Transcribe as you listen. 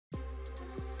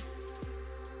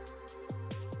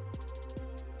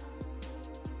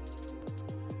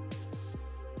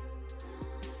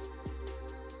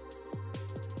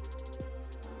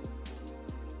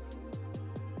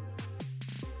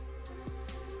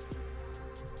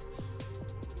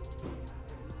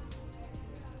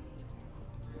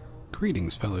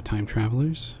Greetings, fellow time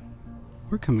travelers.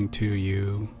 We're coming to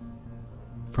you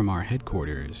from our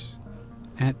headquarters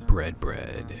at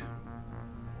Bread.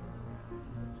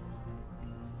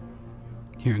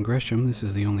 Here in Gresham, this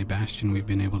is the only bastion we've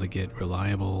been able to get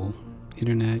reliable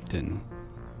internet and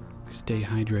stay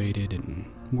hydrated and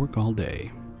work all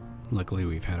day. Luckily,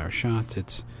 we've had our shots.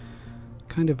 It's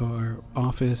kind of our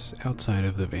office outside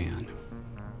of the van.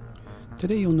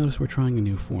 Today, you'll notice we're trying a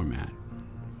new format.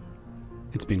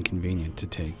 It's been convenient to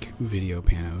take video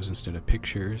panos instead of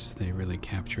pictures. They really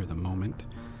capture the moment.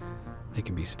 They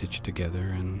can be stitched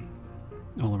together, and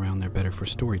all around they're better for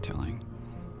storytelling.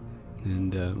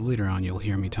 And later on you'll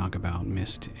hear me talk about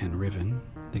Myst and Riven,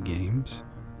 the games,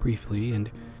 briefly,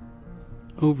 and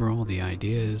overall the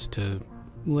idea is to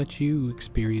let you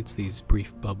experience these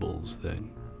brief bubbles that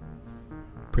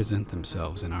present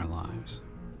themselves in our lives.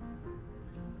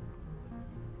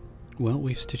 Well,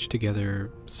 we've stitched together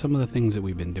some of the things that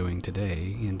we've been doing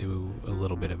today into a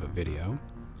little bit of a video.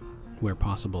 Where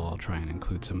possible, I'll try and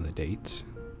include some of the dates.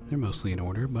 They're mostly in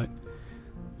order, but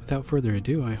without further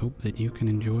ado, I hope that you can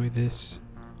enjoy this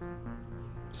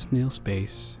Snail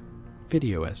Space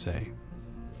video essay.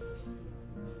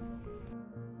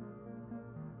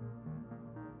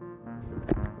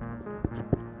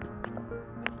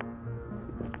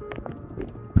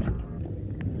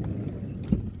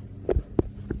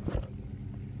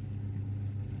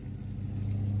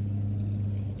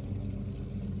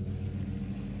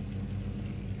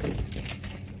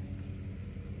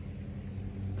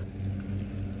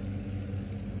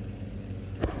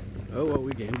 Oh, well,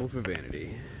 we gamble for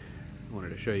vanity. I wanted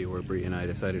to show you where Bree and I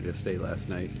decided to stay last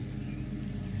night.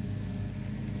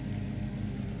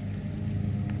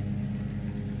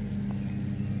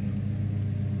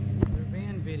 Another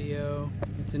van video.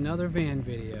 It's another van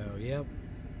video, yep.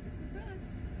 This is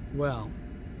us. Well,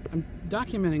 I'm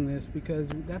documenting this because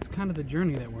that's kind of the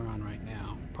journey that we're on right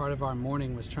now. Part of our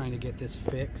morning was trying to get this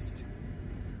fixed.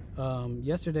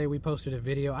 Yesterday we posted a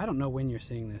video. I don't know when you're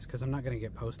seeing this because I'm not going to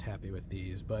get post happy with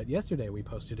these, but yesterday we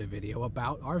posted a video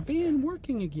about our van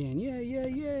working again. Yay, yay,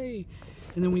 yay.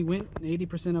 And then we went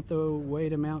 80% up the way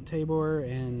to Mount Tabor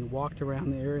and walked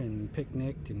around there and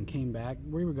picnicked and came back.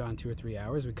 We were gone 2 or 3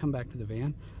 hours. We come back to the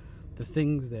van. The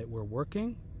things that were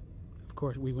working, of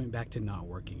course, we went back to not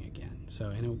working again. So,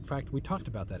 and in fact, we talked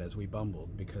about that as we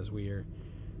bumbled because we're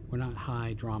not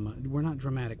high drama, we're not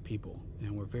dramatic people,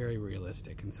 and we're very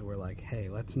realistic, and so we're like, hey,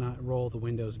 let's not roll the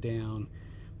windows down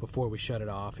before we shut it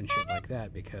off and shit like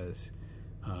that, because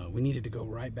we needed to go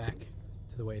right back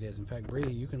to the way it is. In fact, Bree,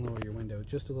 you can lower your window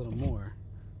just a little more.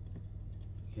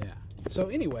 Yeah. So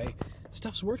anyway,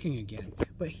 stuff's working again.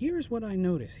 But here's what I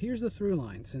noticed. Here's the through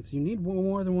line, since you need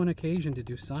more than one occasion to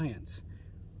do science.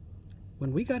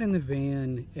 When we got in the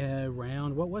van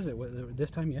around, what was it,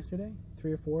 this time yesterday?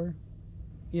 3 or 4?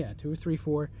 Yeah, 2 or 3,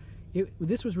 4.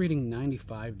 This was reading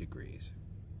 95 degrees.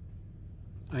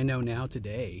 I know now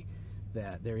today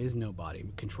that there is no body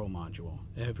control module.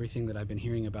 Everything that I've been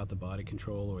hearing about the body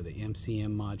control or the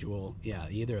MCM module, yeah,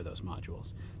 either of those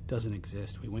modules doesn't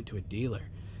exist. We went to a dealer.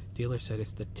 Dealer said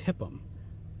it's the TIPM.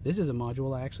 This is a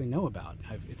module I actually know about.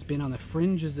 It's been on the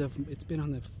fringes of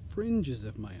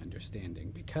my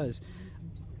understanding because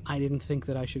I didn't think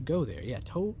that I should go there. Yeah,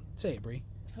 say it, Bree.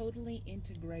 Totally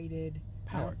integrated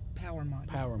Power module.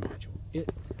 Power module.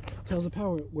 It tells the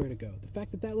power where to go. The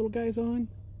fact that that little guy's on,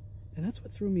 and that's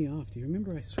what threw me off. Do you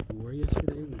remember I swore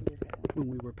yesterday when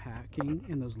we were packing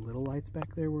and those little lights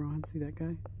back there were on? See that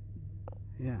guy?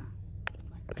 Yeah.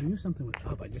 I knew something was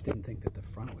up. I just didn't think that the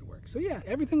front would work. So yeah,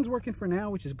 everything's working for now,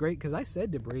 which is great because I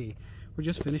said to Bree, we're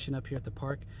just finishing up here at the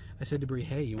park. I said to Bree,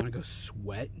 hey, you want to go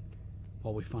sweat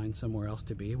while we find somewhere else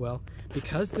to be? Well,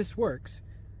 because this works,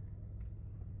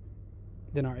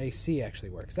 then our AC actually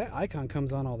works. That icon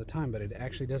comes on all the time, but it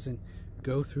actually doesn't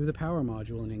go through the power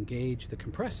module and engage the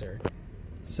compressor.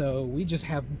 So we just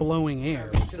have blowing air,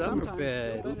 which is sometimes still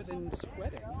better than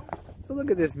sweating. So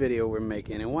look at this video we're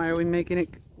making, and why are we making it?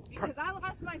 Because I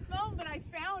lost my phone, but I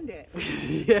found it.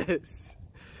 Yes.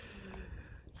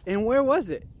 And where was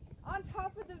it? On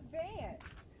top of the van.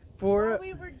 While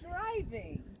we were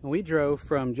driving. We drove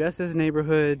from Jess's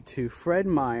neighborhood to Fred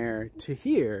Meyer to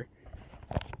here.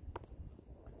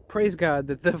 Praise God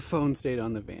that the phone stayed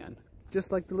on the van. Just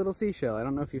like the little seashell. I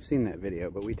don't know if you've seen that video,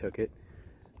 but we took it.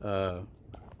 You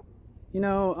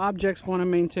know, objects want to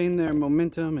maintain their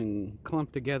momentum and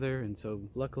clump together, and so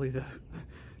luckily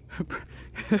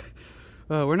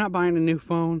we're not buying a new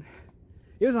phone.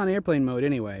 It was on airplane mode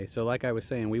anyway, so like I was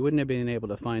saying, we wouldn't have been able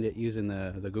to find it using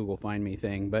the Google Find Me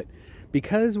thing, but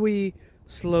because we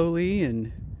slowly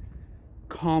and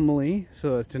calmly,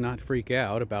 so as to not freak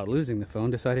out about losing the phone,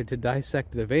 decided to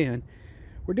dissect the van.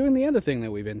 We're doing the other thing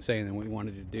that we've been saying that we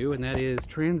wanted to do, and that is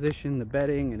transition the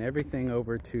bedding and everything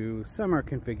over to summer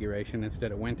configuration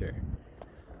instead of winter.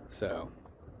 So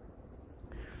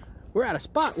we're at a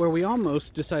spot where we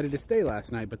almost decided to stay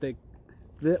last night, but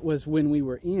that was when we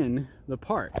were in the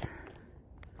park.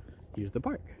 Use the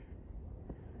park.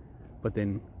 But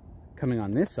then coming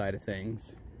on this side of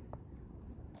things,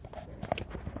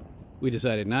 we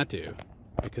decided not to,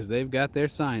 because they've got their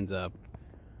signs up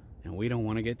and we don't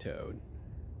want to get towed.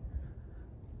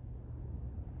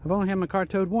 I've only had my car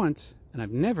towed once, and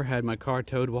I've never had my car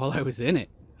towed while I was in it,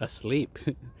 asleep.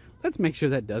 Let's make sure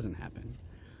that doesn't happen.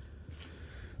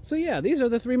 So yeah, these are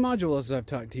the 3 modules I've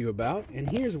talked to you about, and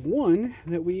here's one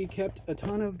that we kept a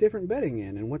ton of different bedding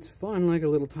in. And what's fun, like a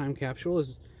little time capsule,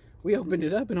 is we opened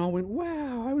it up and all went,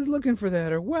 wow, I was looking for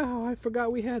that, or wow, I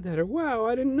forgot we had that, or wow,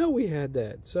 I didn't know we had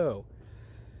that. So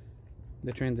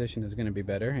the transition is going to be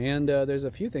better, and there's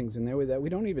a few things in there that we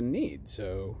don't even need,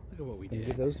 so look at what we did.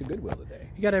 Give those to Goodwill today.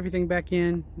 You got everything back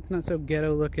in. It's not so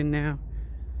ghetto looking now.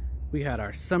 We had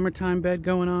our summertime bed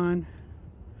going on.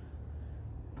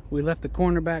 We left the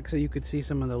corner back so you could see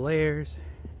some of the layers.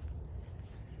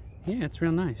 Yeah, it's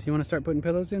real nice. You want to start putting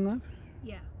pillows in, love?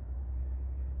 Yeah.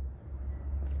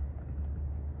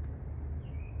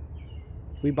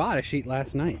 We bought a sheet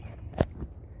last night.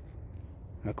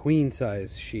 A queen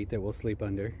size sheet that we'll sleep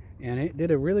under. And it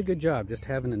did a really good job just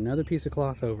having another piece of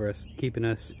cloth over us, keeping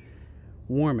us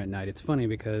warm at night. It's funny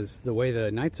because the way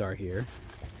the nights are here,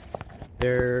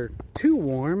 they're too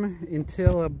warm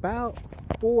until about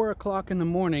 4 o'clock in the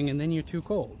morning, and then you're too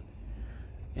cold.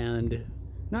 And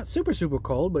not super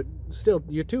cold, but still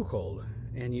you're too cold,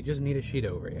 and you just need a sheet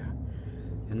over you.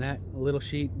 And that little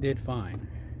sheet did fine.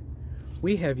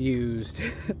 We have used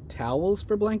towels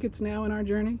for blankets now in our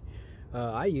journey.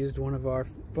 I used one of our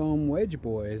foam wedge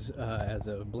boys as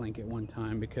a blanket one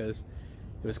time because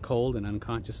it was cold, and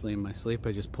unconsciously in my sleep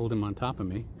I just pulled him on top of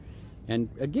me. And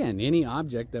again, any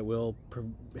object that will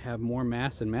have more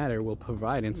mass and matter will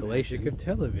provide insulation. Magic of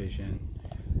television.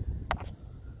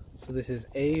 So this is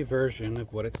a version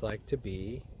of what it's like to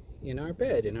be in our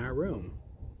bed, in our room.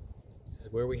 This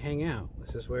is where we hang out.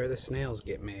 This is where the snails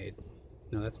get made.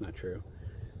 No, that's not true.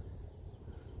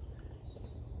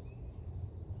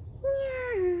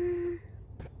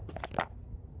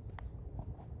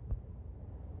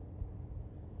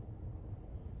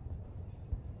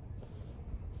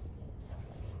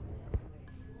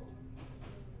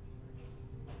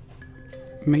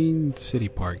 Main City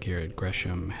Park here at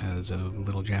Gresham has a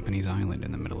little Japanese island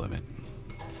in the middle of it.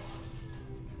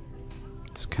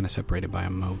 It's kind of separated by a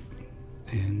moat,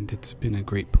 and it's been a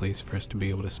great place for us to be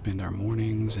able to spend our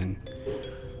mornings and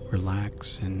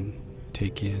relax and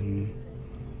take in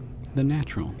the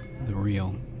natural, the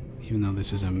real, even though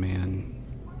this is a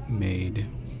man-made,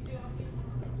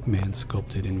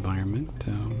 man-sculpted environment.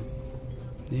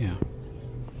 Yeah,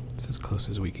 it's as close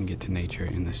as we can get to nature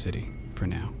in the city for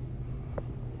now.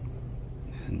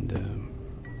 And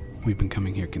we've been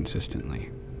coming here consistently.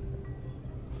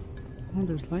 Oh,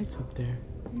 there's lights up there.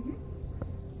 Mm-hmm.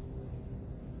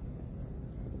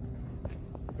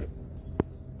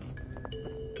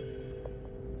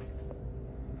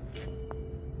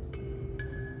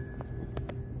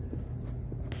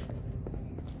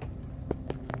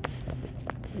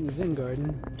 In the Zen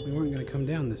garden, we weren't going to come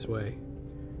down this way.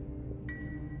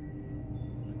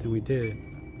 But then we did.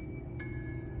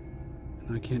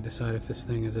 I can't decide if this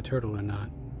thing is a turtle or not.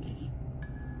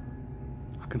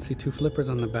 I can see 2 flippers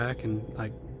on the back and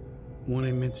like one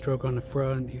in mid-stroke on the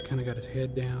front. He kind of got his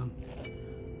head down.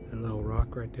 That little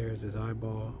rock right there is his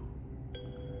eyeball.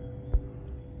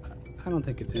 I don't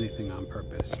think it's anything on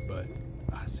purpose, but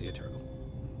I see a turtle.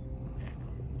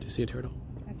 Do you see a turtle?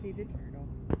 I see the turtle.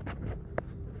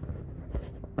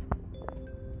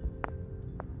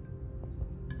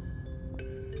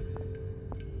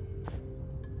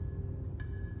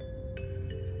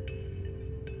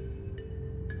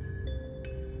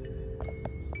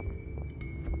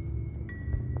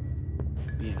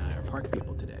 Me and I are park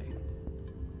people today.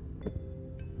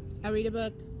 I read a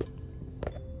book.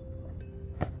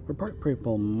 We're park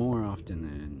people more often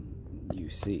than you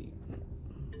see.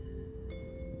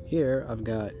 Here I've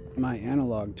got my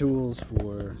analog tools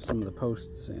for some of the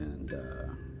posts and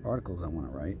articles I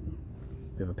want to write.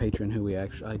 We have a patron who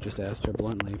I just asked her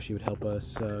bluntly if she would help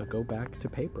us go back to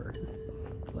paper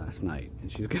last night.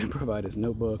 And she's going to provide us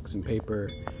notebooks and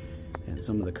paper, and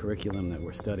some of the curriculum that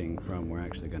we're studying from we're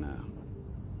actually going to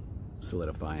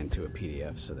solidify into a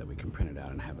PDF so that we can print it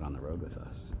out and have it on the road with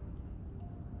us.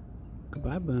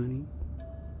 Goodbye, bunny.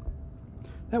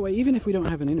 That way, even if we don't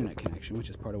have an internet connection, which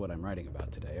is part of what I'm writing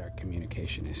about today, our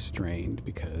communication is strained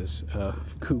because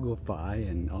of Google Fi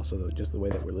and also just the way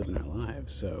that we're living our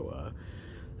lives. So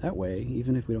that way,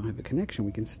 even if we don't have a connection,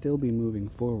 we can still be moving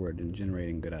forward and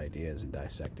generating good ideas and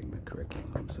dissecting the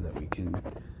curriculum so that we can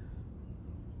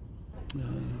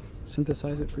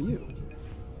synthesize it for you.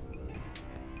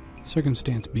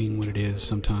 Circumstance being what it is,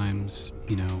 sometimes,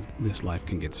 you know, this life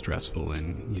can get stressful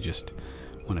and you just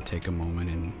want to take a moment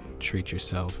and treat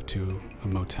yourself to a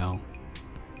motel.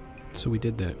 So we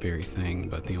did that very thing,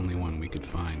 but the only one we could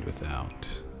find without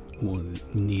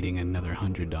needing another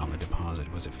 $100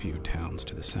 deposit was a few towns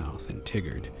to the south in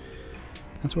Tigard.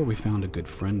 That's where we found a good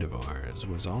friend of ours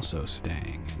was also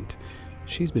staying, and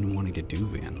she's been wanting to do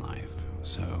van life.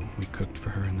 So we cooked for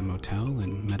her in the motel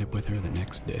and met up with her the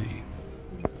next day.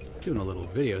 Doing a little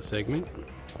video segment.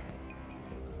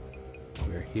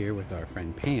 We're here with our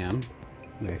friend Pam.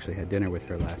 We actually had dinner with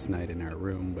her last night in our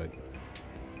room, but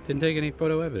didn't take any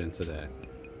photo evidence of that.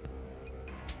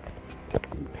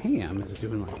 And Pam is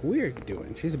doing like we're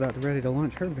doing. She's about ready to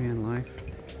launch her van life.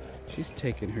 She's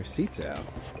taking her seats out.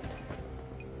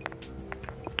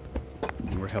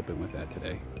 And we're helping with that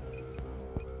today.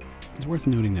 It's worth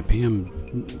noting that Pam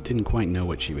didn't quite know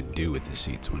what she would do with the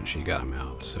seats when she got them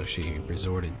out, so she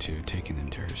resorted to taking them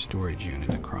to her storage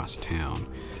unit across town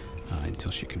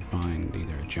until she can find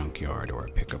either a junkyard or a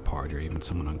pickup part or even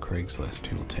someone on Craigslist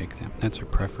who will take them. That's her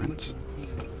preference.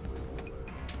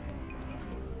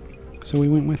 So we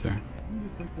went with her,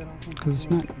 because it's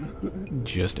not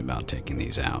just about taking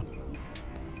these out.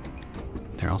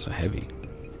 They're also heavy.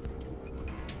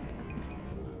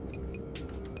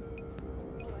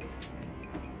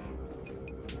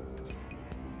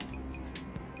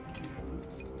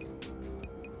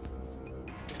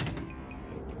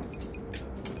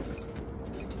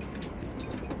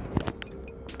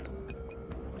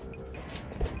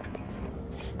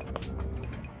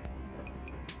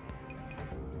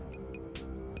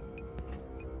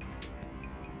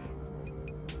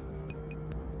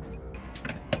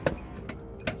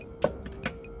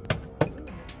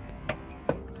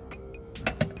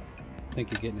 I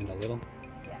think you're getting it a little.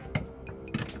 Yeah.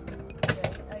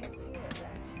 I feel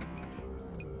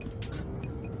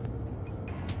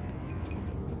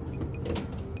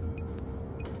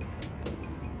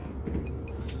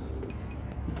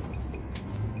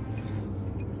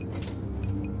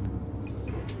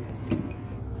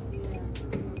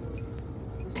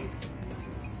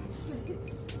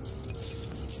it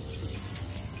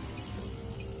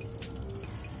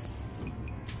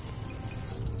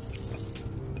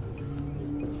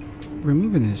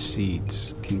Removing the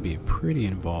seats can be a pretty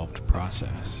involved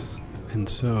process, and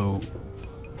so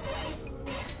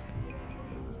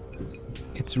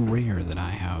it's rare that I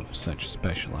have such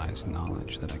specialized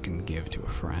knowledge that I can give to a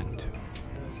friend.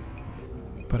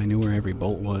 But I knew where every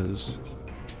bolt was.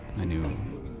 I knew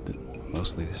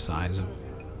mostly the size of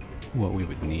what we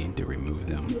would need to remove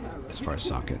them as far as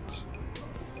sockets.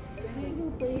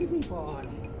 baby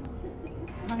bottle.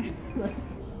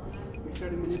 We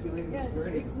started manipulating the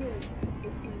skirting. It's this.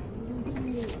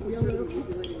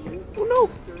 Oh no!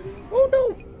 Oh no!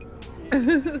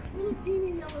 Little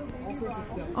teeny yellow baby All sorts of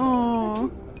stuff.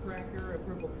 Aww. A cracker, a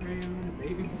purple crayon, a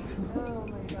baby. Oh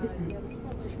my god, yeah,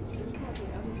 there's probably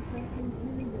other stuff in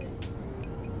here.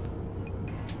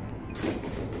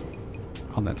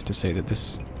 All that's to say that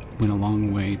this went a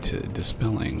long way to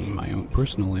dispelling my own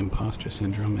personal imposter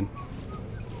syndrome, and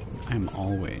I'm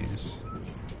always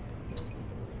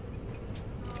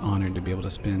honored to be able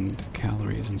to spend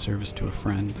calories in service to a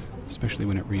friend, especially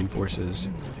when it reinforces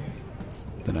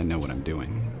that I know what I'm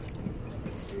doing.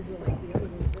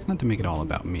 It's not to make it all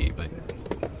about me, but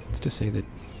it's to say that,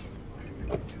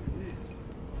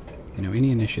 you know,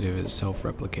 any initiative is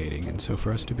self-replicating, and so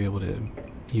for us to be able to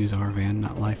use our van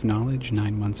life knowledge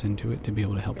 9 months into it to be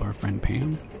able to help our friend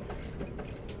Pam,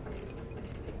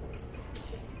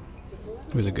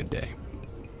 it was a good day.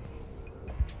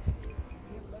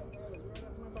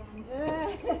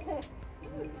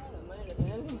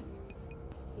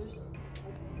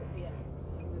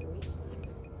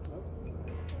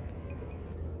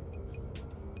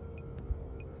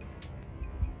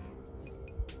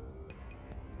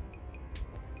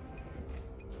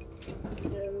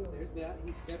 There's that,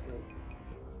 he's separate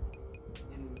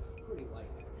and pretty light.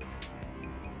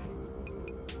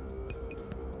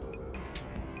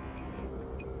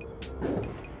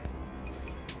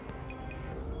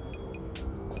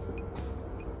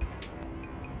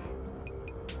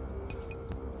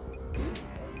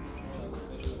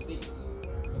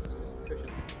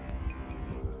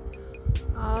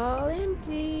 All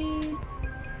empty.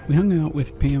 We hung out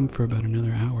with Pam for about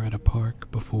another hour at a park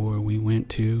before we went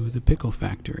to the pickle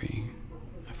factory.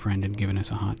 A friend had given us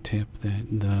a hot tip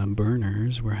that the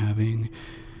Burners were having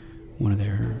one of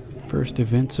their first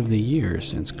events of the year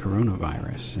since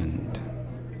coronavirus and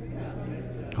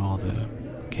all the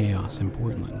chaos in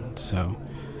Portland. So,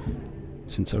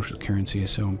 since social currency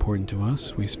is so important to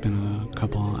us, we spent a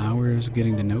couple hours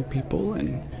getting to know people,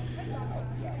 and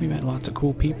we met lots of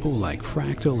cool people like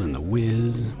Fractal and the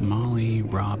Wiz, Molly,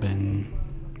 Robin,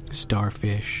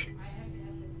 Starfish.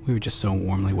 We were just so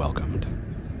warmly welcomed.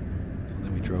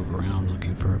 Then we drove around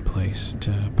looking for a place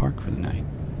to park for the night.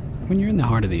 When you're in the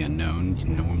heart of the unknown, you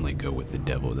normally go with the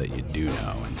devil that you do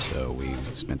know, and so we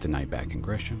spent the night back in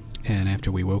Gresham. And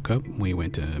after we woke up, we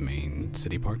went to Main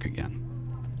City Park again.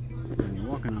 When you're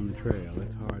walking on the trail,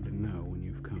 it's hard to know when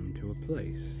you've come to a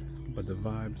place, but the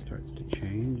vibe starts to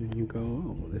change and you go,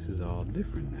 oh, this is all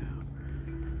different now.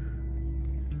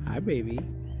 Hi, baby.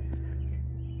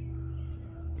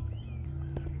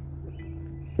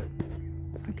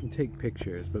 I can take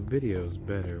pictures, but video's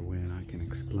better when I can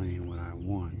explain what I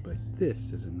want, but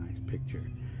this is a nice picture.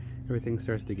 Everything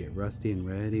starts to get rusty and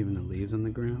red, even the leaves on the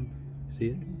ground. See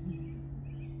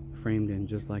it? Framed in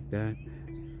just like that.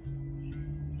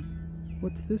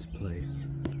 What's this place?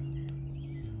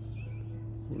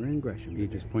 We're in Gresham. You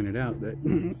just pointed out that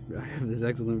I have this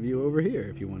excellent view over here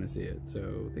if you want to see it,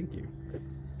 so thank you.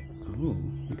 Oh,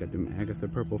 we got them Agatha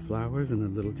purple flowers in a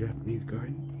little Japanese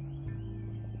garden.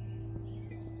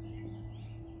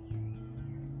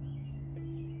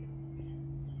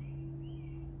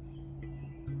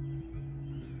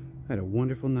 I had a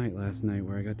wonderful night last night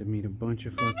where I got to meet a bunch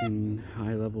of fucking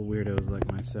high-level weirdos like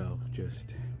myself. Just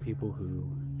people who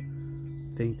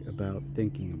think about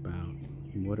thinking about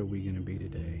what are we going to be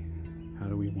today? How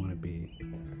do we want to be?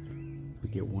 We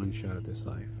get one shot at this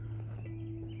life.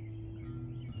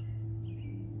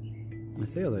 I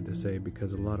say all that to say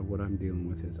because a lot of what I'm dealing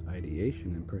with is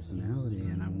ideation and personality,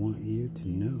 and I want you to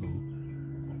know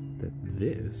that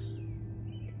this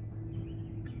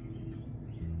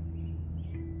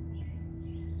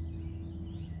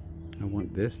I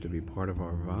want this to be part of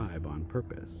our vibe on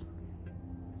purpose.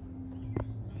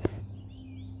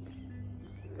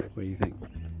 What do you think?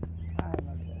 I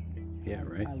love this. Yeah,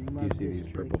 right? I Do love you see this these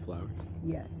tree. purple flowers?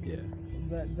 Yes. Yeah.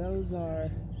 But those are,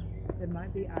 there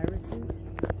might be irises.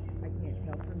 I can't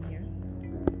tell from here.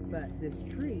 But this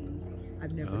tree,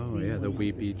 I've never seen. Oh, yeah, the one like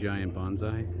weepy this giant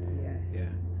bonsai. Yes. Yeah.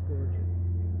 It's gorgeous.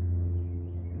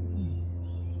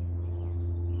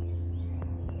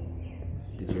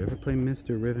 Did you ever play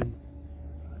Mr. Riven?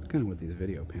 That's kind of what these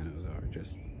video panos are,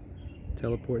 just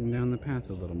teleporting down the path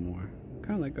a little more.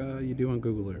 Kind of like you do on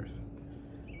Google Earth.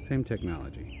 Same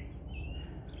technology.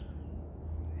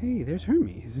 Hey, there's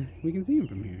Hermes. We can see him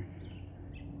from here.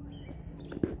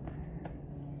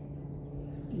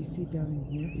 Do you see down in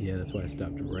here? Yeah, that's why I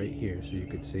stopped right here, so you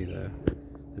could see the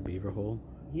beaver hole.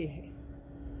 Yeah.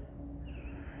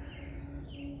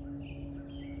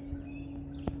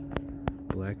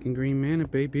 Black and green mana,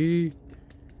 baby.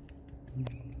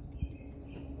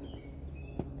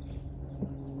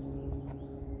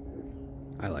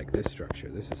 I like this structure.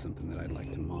 This is something that I'd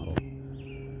like to model.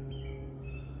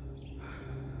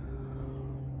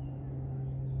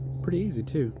 Pretty easy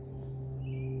too.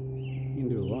 You can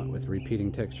do a lot with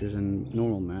repeating textures and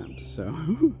normal maps, so.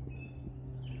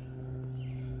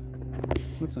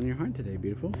 What's on your heart today,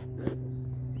 beautiful?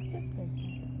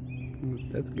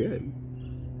 That's good.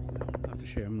 I'll have to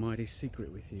share a mighty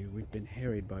secret with you. We've been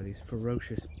harried by these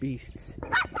ferocious beasts.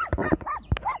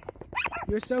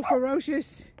 You're so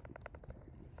ferocious!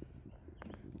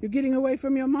 You're getting away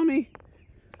from your mommy!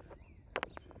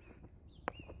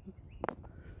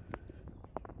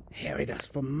 Harried us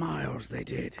for miles, they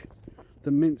did.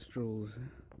 The minstrels.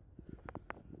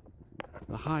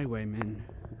 The highwaymen.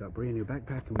 We got a brand new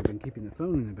backpack and we've been keeping the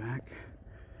phone in the back.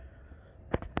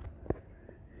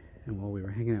 And while we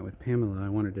were hanging out with Pamela, I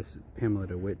wanted Pamela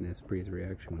to witness Bree's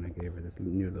reaction when I gave her this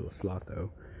new little slotho.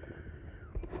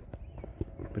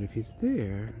 But if he's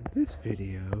there, this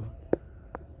video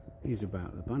is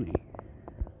about the bunny.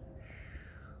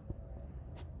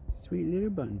 Sweet little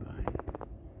bun bun.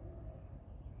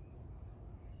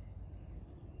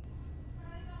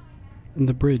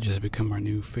 The bridge has become our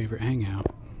new favorite hangout.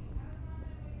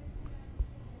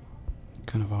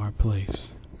 Kind of our place.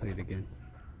 Say it again.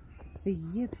 The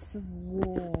yips of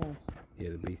war. Yeah,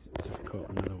 the beasts have caught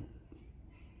another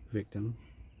victim.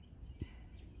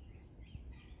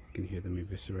 You can hear them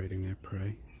eviscerating their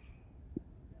prey.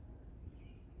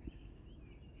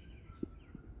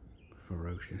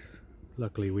 Ferocious.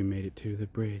 Luckily we made it to the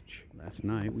bridge. Last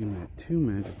night we met two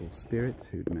magical spirits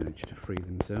who'd managed to free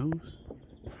themselves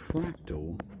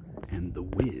Fractal and the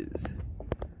Wiz.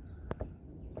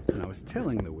 And I was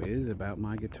telling the Wiz about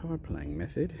my guitar playing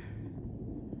method.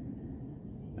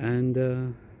 And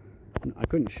I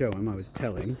couldn't show him, I was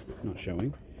telling, not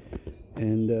showing.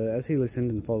 And as he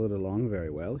listened and followed along very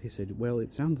well, he said, well,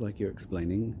 it sounds like you're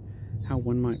explaining how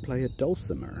one might play a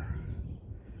dulcimer.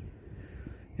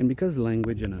 And because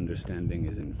language and understanding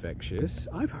is infectious,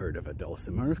 I've heard of a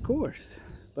dulcimer, of course.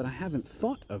 But I haven't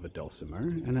thought of a dulcimer,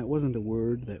 and that wasn't a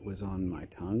word that was on my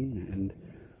tongue, and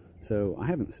so I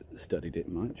haven't studied it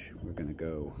much. We're going to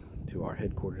go to our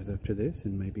headquarters after this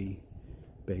and maybe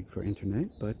beg for internet,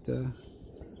 but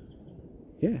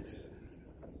yes,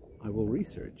 I will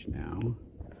research now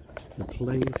the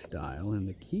play style and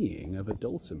the keying of a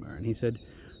dulcimer. And he said,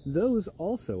 those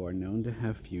also are known to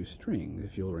have few strings.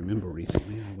 If you'll remember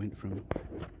recently, I went from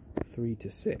 3 to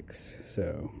 6,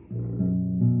 so...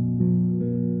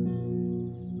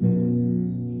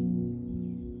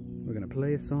 we're gonna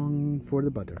play a song for the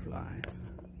butterflies.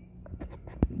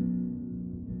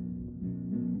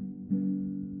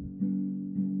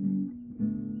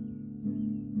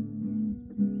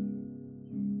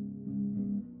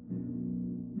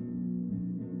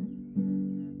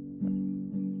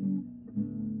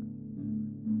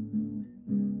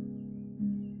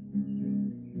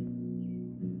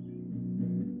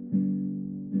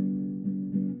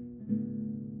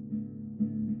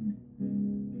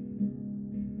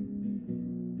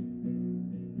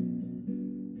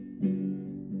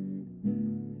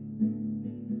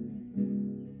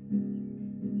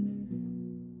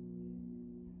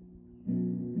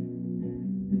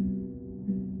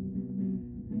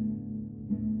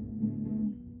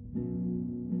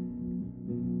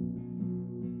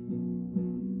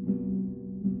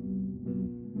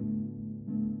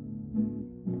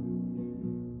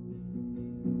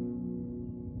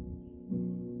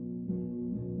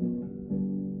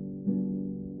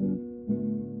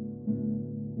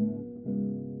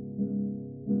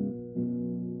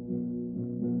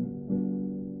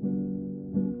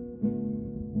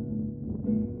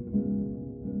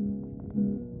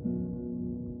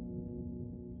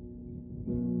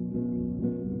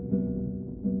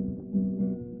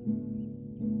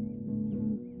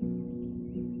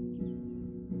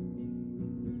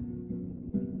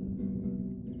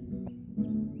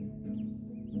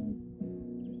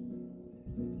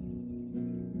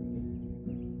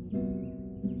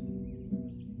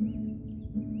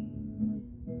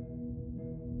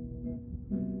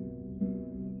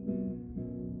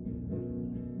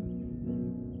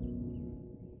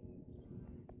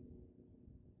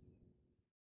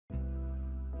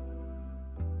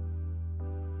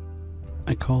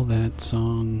 I call that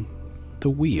song The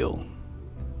Wheel.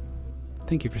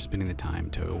 Thank you for spending the time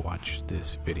to watch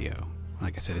this video.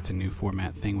 Like I said, it's a new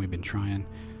format thing we've been trying.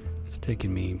 It's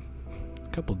taken me a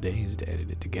couple days to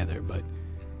edit it together, but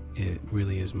it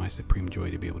really is my supreme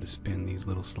joy to be able to spend these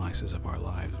little slices of our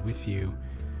lives with you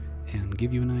and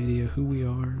give you an idea who we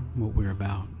are, what we're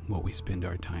about, what we spend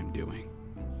our time doing.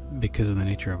 Because of the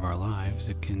nature of our lives,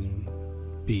 it can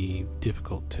be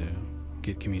difficult to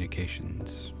get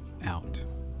communications out.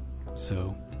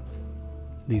 So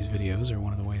these videos are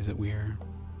one of the ways that we are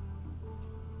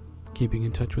keeping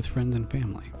in touch with friends and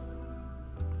family.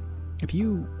 If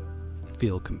you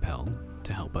feel compelled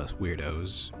to help us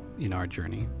weirdos in our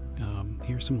journey,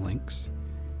 here's some links.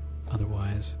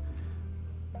 Otherwise,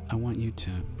 I want you to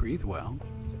breathe well,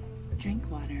 drink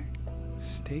water,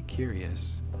 stay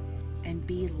curious, and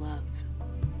be love.